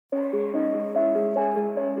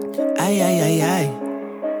EyE'YiYiYi.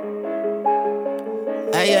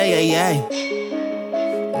 EyE'YiYiYi.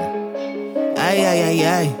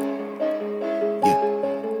 EyE'YiYiYi.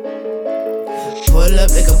 Pull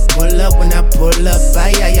up like a pull up when I pull up.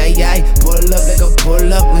 EyE'YiYiYi. Pull up like a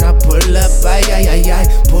pull up when I pull up.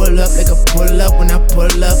 EyE'YiYiYi. Pull up like a pull up when I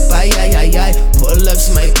pull up. EyE'YiYiYi. Pull up,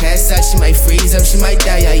 she might pass out, she might freeze up, she might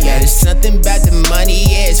die. There's something about the money,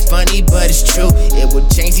 yeah, it's funny, but it's true. It will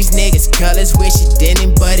change these niggas' colors, wish it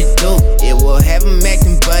didn't, but it do. It will have them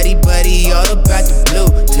acting buddy, all about the blue.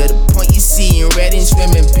 To the point you see in red and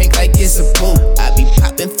swimming pink like it's a pool. I be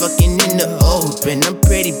popping, fucking in the open, I'm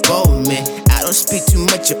pretty bold, man. I don't speak too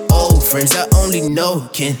much of old friends, I only know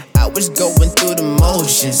Ken. I was going through the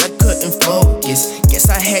motions, I couldn't focus. Guess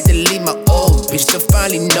I had to leave my old bitch to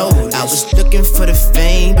finally notice. I was looking for the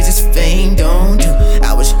fame, but this fame don't do.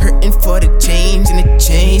 I was hurting for the change, and it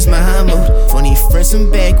changed my mood. Funny friends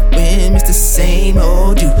from back when, it's the same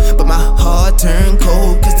old dude. But my heart turned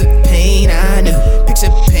cold, cause the pain I knew.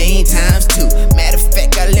 Picture pain times two. Matter of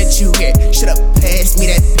fact, I let you hear. Should've passed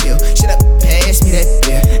me that pill, should've passed me that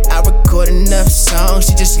beer. I record enough songs,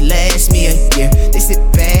 she just last me a year. They sit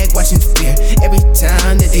back watching fear every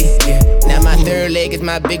time that they hear. Now my third leg is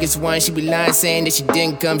my biggest one. She be lying saying that she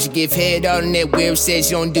didn't come. She give head all in that weird, said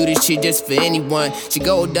she don't do this shit just for anyone. She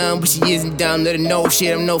go dumb, but she isn't dumb. Let her know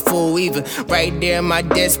shit, I'm no fool either. Right there on my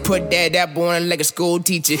desk, put that apple on like a school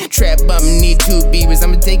teacher. Trap bumpin', need 2 beavers.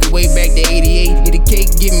 I'ma take it way back to 88. Get a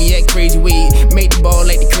cake, give me that crazy weight. Made the ball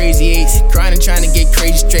like the crazy eights. Crying and trying to get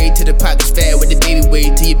crazy straight to the pockets fat with the baby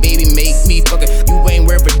weight. Till your baby make me fuck her. You ain't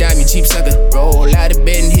worth a dime, you cheap sucker. Roll out of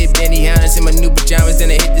bed and hit Benihana's in my new pajamas.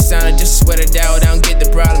 Then I hit the sauna, just sweat it out, I don't get the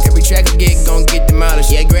problems. Every track I get, gon' get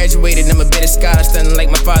demolished. Yeah, I graduated, I'm a better scholar. Stunning like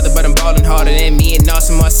my father, but I'm ballin' harder than me. And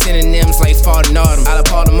awesome are synonyms like fall and autumn. I'll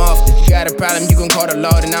appall them often. You got a problem, you gon' call the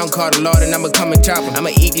Lord, and I don't call the Lord, and I'ma come and chop 'em.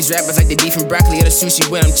 I'ma eat these rappers like the beef and broccoli or the sushi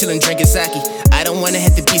when I'm chillin' drinking sake. I don't wanna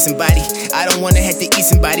have to be somebody, I don't wanna have to eat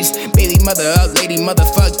somebody's baby mother up, lady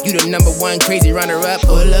motherfuck. You the #1 crazy runner up.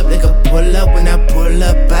 Pull up like a pull up when I pull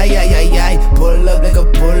up. EyE'YiYiYi. Pull up like a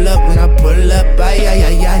pull up when I pull up.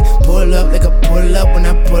 EyE'YiYiYi. Pull up like a pull up when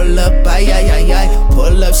I pull up. EyE'YiYiYi.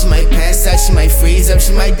 Pull up, she might pass out, she might freeze up,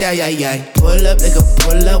 she might die. Pull up like a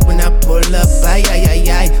pull up when I pull up.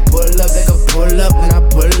 EyE'YiYiYi. Pull up like a pull up when I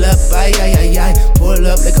pull up. EyE'YiYiYi. Pull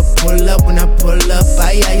up like a pull up when I pull up.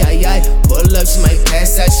 EyE'YiYiYi. Pull up, she might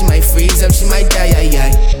pass out, she might freeze up, she might die.